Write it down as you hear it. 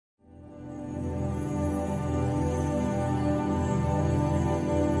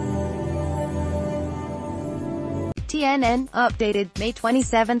TNN, updated, May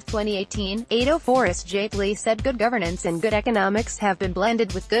 27, 2018, 8:04 ISTJaitley said good governance and good economics have been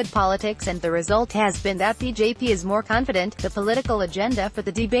blended with good politics, and the result has been that BJP is more confident. The political agenda for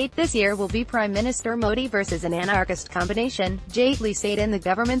the debate this year will be Prime Minister Modi versus an anarchist combination, Jaitley said. In the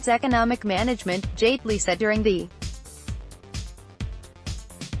government's economic management, Jaitley said during the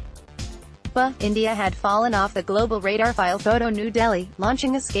India had fallen off the global radarFile photoNEW Delhi,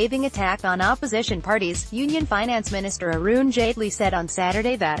 launching a scathing attack on opposition parties. Union Finance Minister Arun Jaitley said on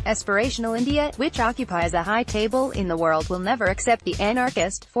Saturday that aspirational India, which occupies a high table in the world, will never accept the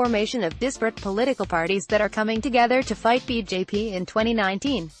anarchist formation of disparate political parties that are coming together to fight BJP in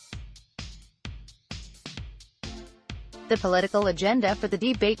 2019. The political agenda for the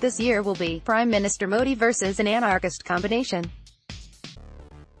debate this year will be Prime Minister Modi versus an anarchist combination.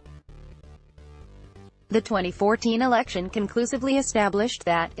 The 2014 election conclusively established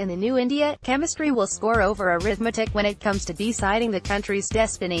that, in the new India, chemistry will score over arithmetic when it comes to deciding the country's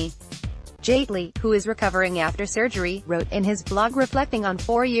destiny. Jaitley, who is recovering after surgery, wrote in his blog reflecting on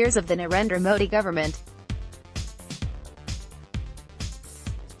 4 years of the Narendra Modi government.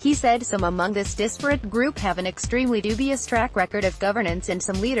 He said some among this disparate group have an extremely dubious track record of governance, and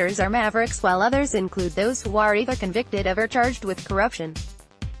some leaders are mavericks while others include those who are either convicted of or charged with corruption.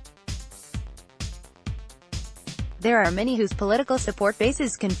 There are many whose political support base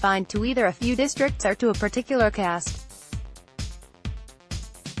is confined to either a few districts or to a particular caste.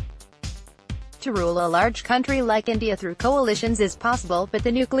 To rule a large country like India through coalitions is possible, but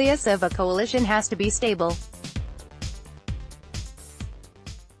the nucleus of a coalition has to be stable.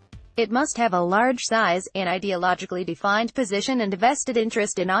 It must have a large size, an ideologically defined position, and a vested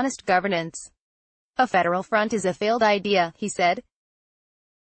interest in honest governance. A federal front is a failed idea, he said.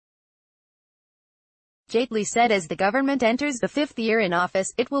 Jaitley said as the government enters the 5th year in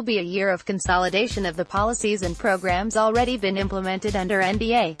office, it will be a year of consolidation of the policies and programs already been implemented under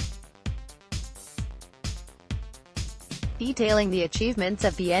NDA. Detailing the achievements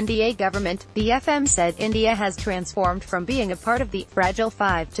of the NDA government, the FM said India has transformed from being a part of the fragile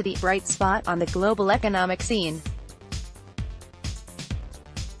five to the bright spot on the global economic scene.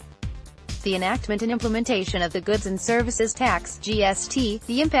 The enactment and implementation of the Goods and Services Tax (GST),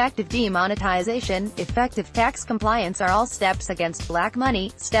 the impact of demonetization, effective tax compliance are all steps against black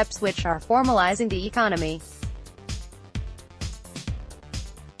money, steps which are formalizing the economy.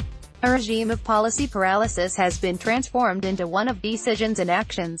 A regime of policy paralysis has been transformed into one of decisions and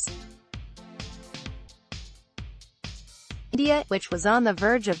actions. India, which was on the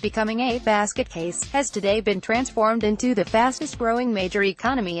verge of becoming a basket case, has today been transformed into the fastest-growing major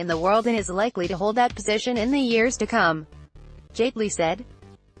economy in the world and is likely to hold that position in the years to come, Jaitley said.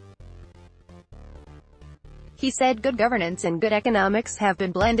 He said good governance and good economics have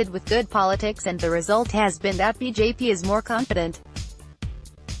been blended with good politics, and the result has been that BJP is more confident.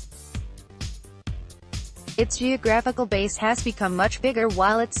 Its geographical base has become much bigger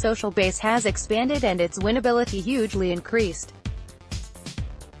while its social base has expanded and its winnability hugely increased.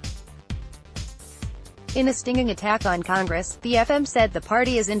 In a stinging attack on Congress, the FM said the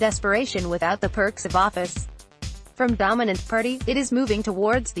party is in desperation without the perks of office. From dominant party, it is moving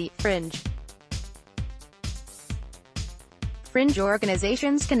towards the fringe. Fringe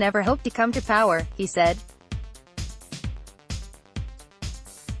organizations can never hope to come to power, he said.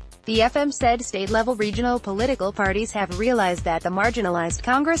 The FM said state-level regional political parties have realized that the marginalized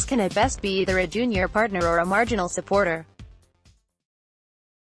Congress can at best be either a junior partner or a marginal supporter.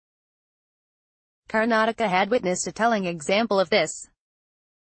 Karnataka had witnessed a telling example of this.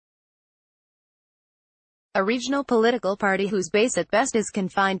 A regional political party whose base at best is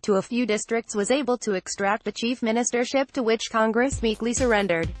confined to a few districts was able to extract the chief ministership, to which Congress meekly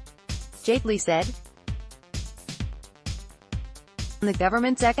surrendered, Jaitley said. On the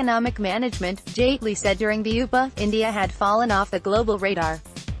government's economic management, Jaitley said during the India had fallen off the global radar.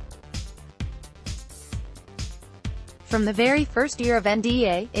 From the very first year of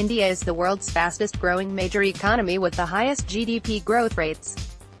NDA, India is the world's fastest-growing major economy with the highest GDP growth rates.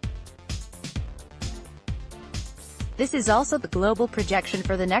 This is also the global projection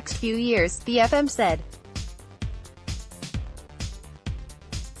for the next few years, the FM said.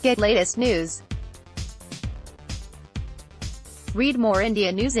 Get latest news. Read more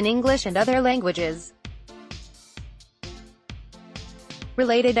India news in English and other languages.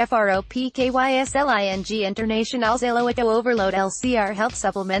 Related FROPKYSLING International Zaloato Overload LCR Health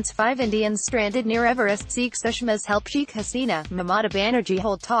Supplements 5 Indians stranded near Everest seek Sushma's help. Sheikh Hasina, Mamata Banerjee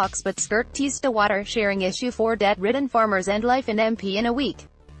hold talks but skirt Teesta water sharing issue for debt-ridden farmers and life in MP in a week.